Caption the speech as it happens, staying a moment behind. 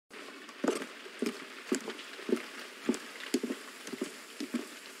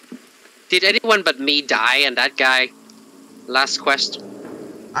Did anyone but me die and that guy? Last quest.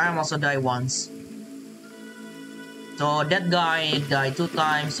 I also died once. So that guy died 2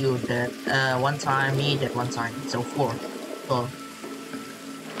 times, you dead 1 time, me dead 1 time. So 4. So.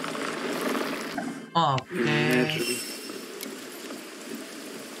 Okay.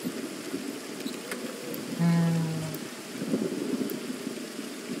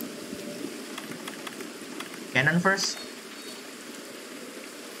 Cannon first?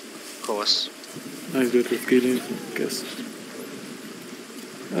 Of course. I'm good with Gideon,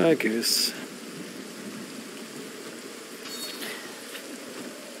 I guess.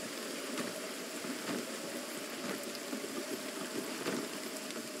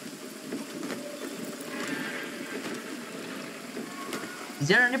 Is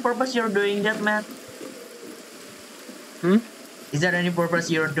there any purpose you're doing that, Matt? Is there any purpose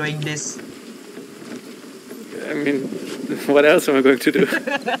you're doing this? I mean, what else am I going to do?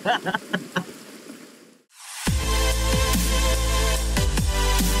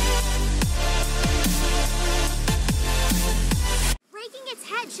 Breaking its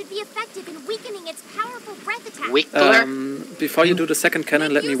head should be effective in weakening its powerful breath attack. Before you do the second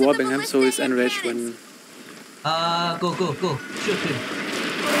cannon, let me warbing him so he's enraged when... Go. Shoot him.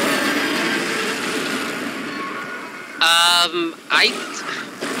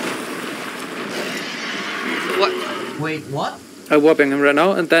 What? Wait, what? I'm warbing him right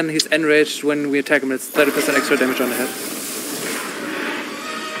now, and then he's enraged when we attack him. It's 30% extra damage on the head.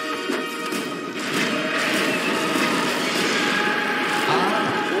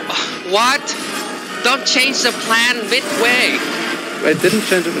 What? Don't change the plan midway. I didn't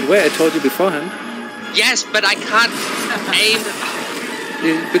change it midway, I told you beforehand. Yes, but I can't aim.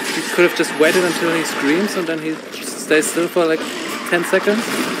 But you could have just waited until he screams and then he stays still for like 10 seconds.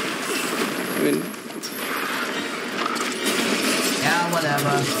 I mean... Yeah,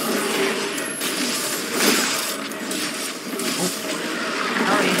 whatever. Oh,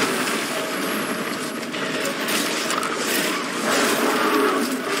 sorry.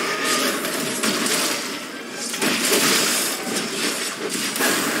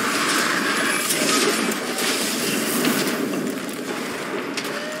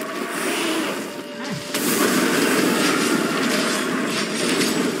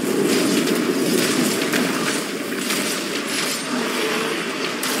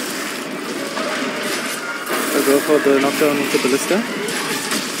 Go for the knockdown with the ballista?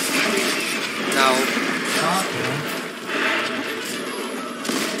 No. Okay.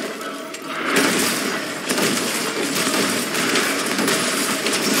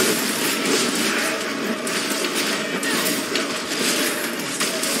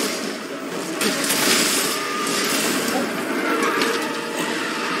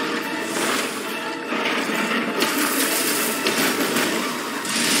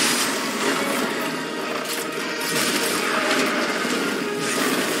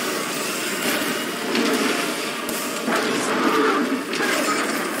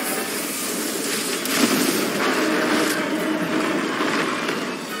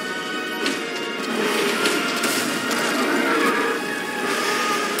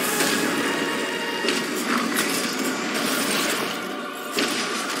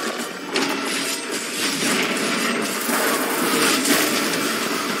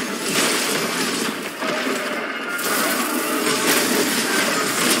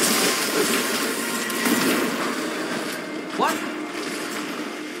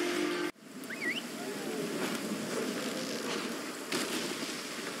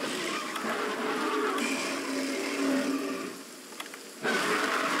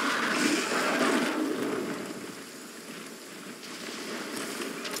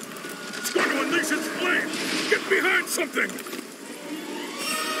 Get behind something!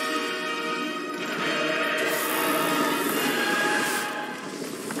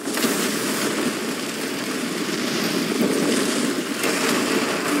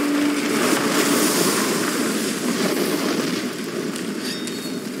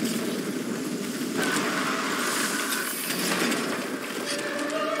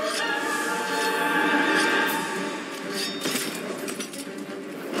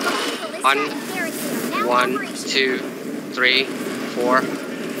 One, 2, 3, 4.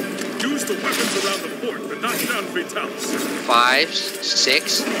 Use the weapons around the fort to knock down Fatalis. 5,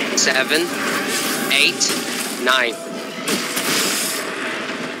 6, 7, 8, 9.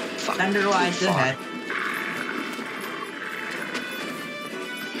 Standardized ahead.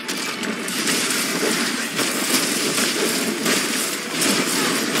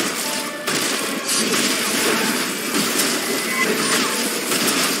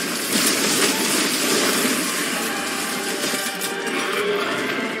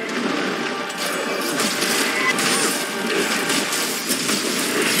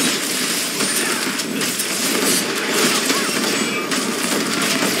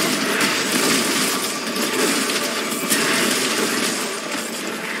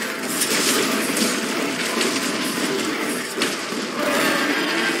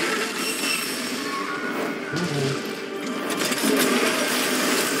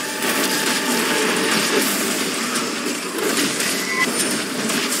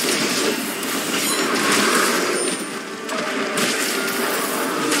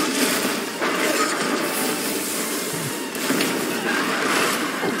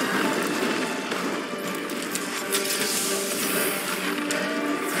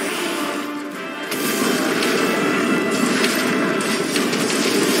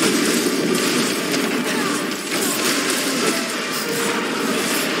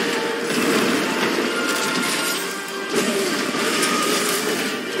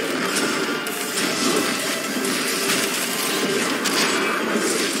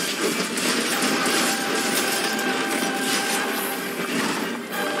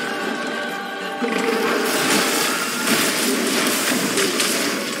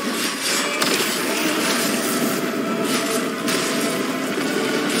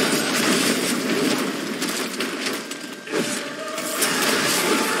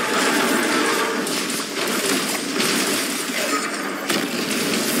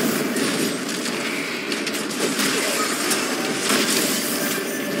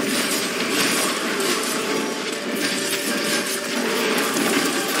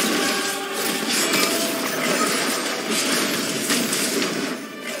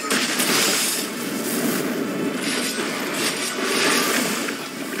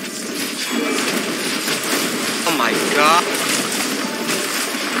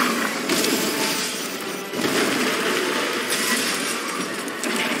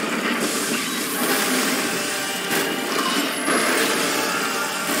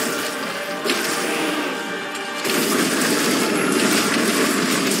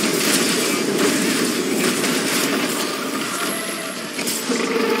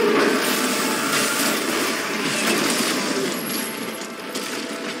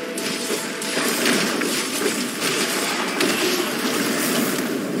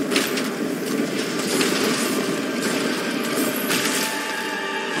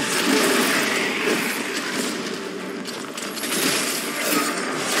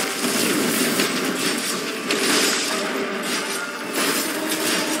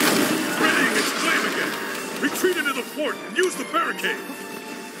 fort and use the barricade.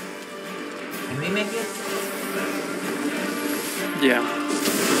 Can we make it? Yeah.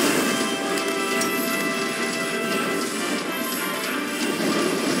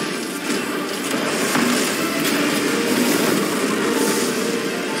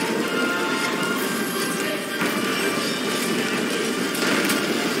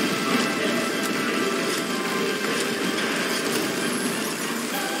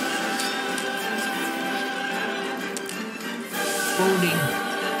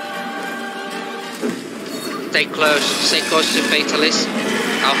 Stay close to Fatalis.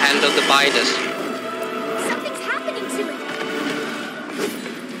 I'll handle the binders. Something's happening to it.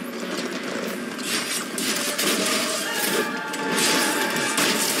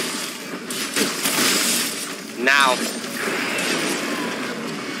 Now.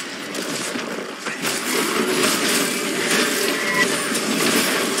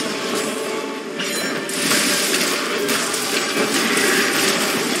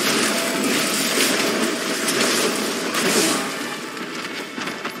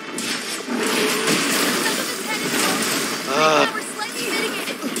 We're slightly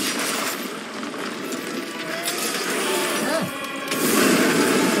mitigated.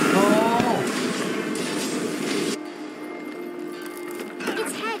 Oh!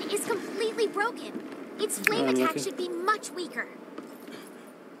 Its head is completely broken. Its flame attack should be much weaker.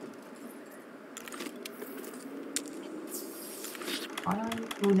 I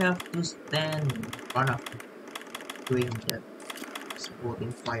would have to stand in front of it, doing that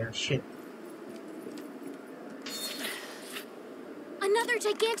exploding fire shit. Another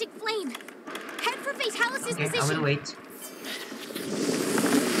gigantic flame. Head for Fatalis' Okay, position. I will wait.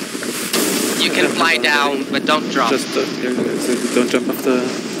 You can fly down, but don't drop. Just so don't jump off the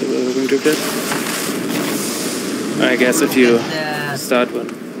wing jet. I guess if you start one.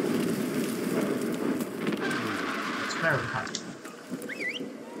 It's very hot.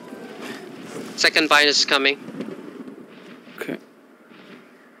 Second bind is coming. Okay.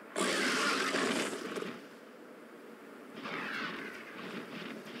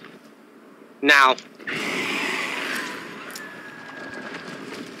 Now.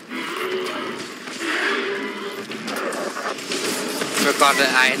 Forgot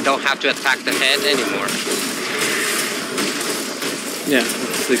that I don't have to attack the head anymore. Yeah,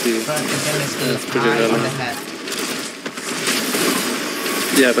 it's sticky. But the game is That's pretty high on the relevant. head.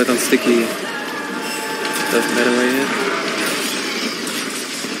 Yeah, but on sticky, doesn't matter where you hit.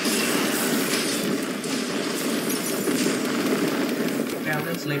 Okay, I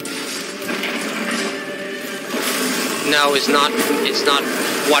will sleep. No, it's not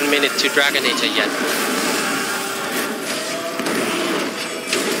 1 minute to Dragonator yet.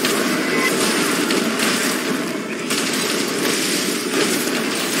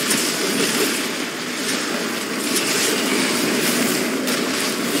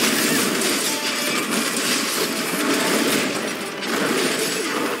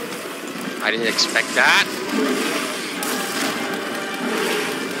 I didn't expect that.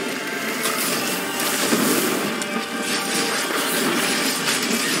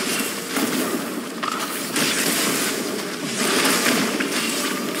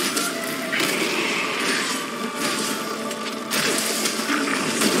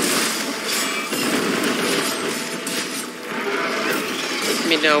 Let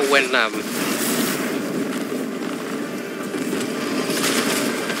me know when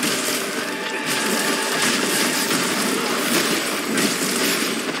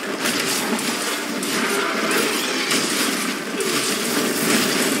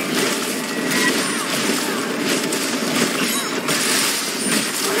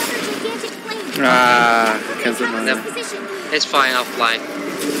Cancel my, Yep. It's fine, I'll fly.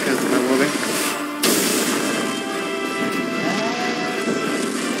 cancel my warping.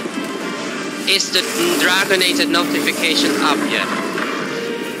 Is the Dragonator notification up yet?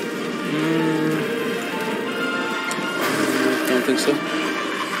 Don't think so.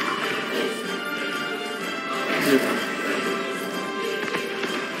 Nope. Is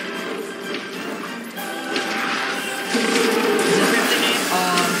it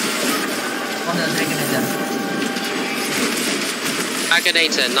 15 on the Dragonator?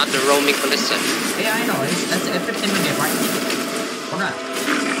 Dragonator, not the roaming ballista. Yeah, I know. That's a 15 minute, right? Or not?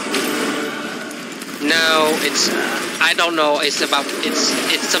 No, it's I don't know. It's about it's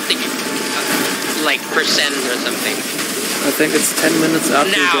something like percent or something. I think it's 10 minutes after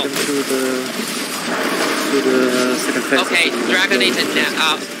Now. you get into the second phase. Okay, Dragonator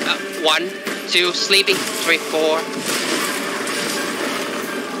now. 1, 2, sleeping. 3, 4,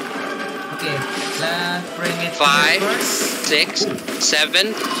 Okay, let's bring it 5, here first. 6,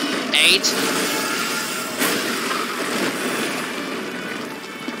 7, 8.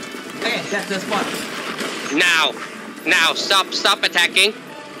 Get the spot. Now, stop attacking.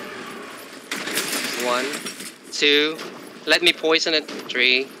 1, 2. Let me poison it.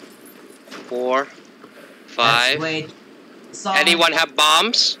 3, 4, 5. Let's wait. So, Anyone have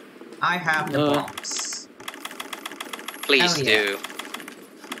bombs? I have the bombs. Please Hell yeah. do.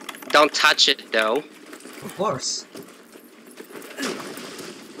 Don't touch it though. Of course.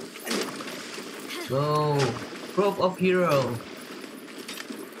 Go. Group of hero.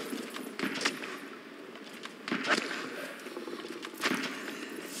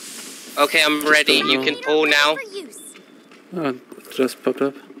 Okay, I'm ready. You can pull now. For use. Oh, it just popped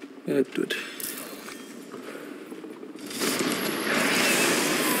up. Yeah, do it.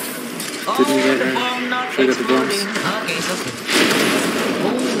 Oh, Didn't get the her. bomb not Trigger the bombs. exploding. Okay, it's okay.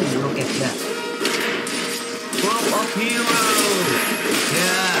 Oh, look at that. Group of heroes.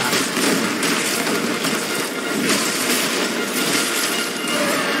 Yeah.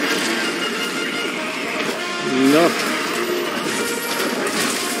 No.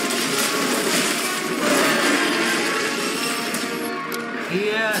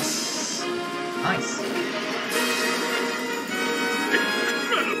 Yes. Nice.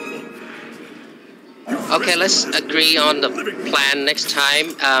 Okay, let's agree on the plan next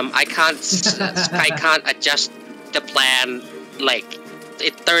time. I can't adjust the plan like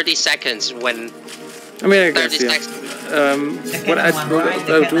in 30 seconds when I mean, I 30 guess, yeah. seconds. What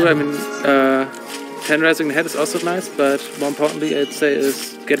I'll do, I mean, 10 rising the head is also nice, but more importantly, I'd say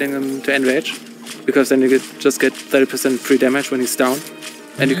is getting him to enrage, because then you just get 30% free damage when he's down,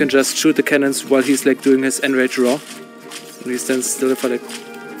 and you can just shoot the cannons while he's like doing his enrage roar, and he stands still for like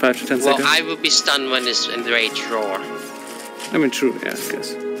 5 to 10 Well, seconds. I will be stunned when it's enraged roar. I mean, true, yeah, I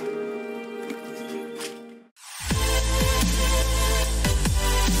guess.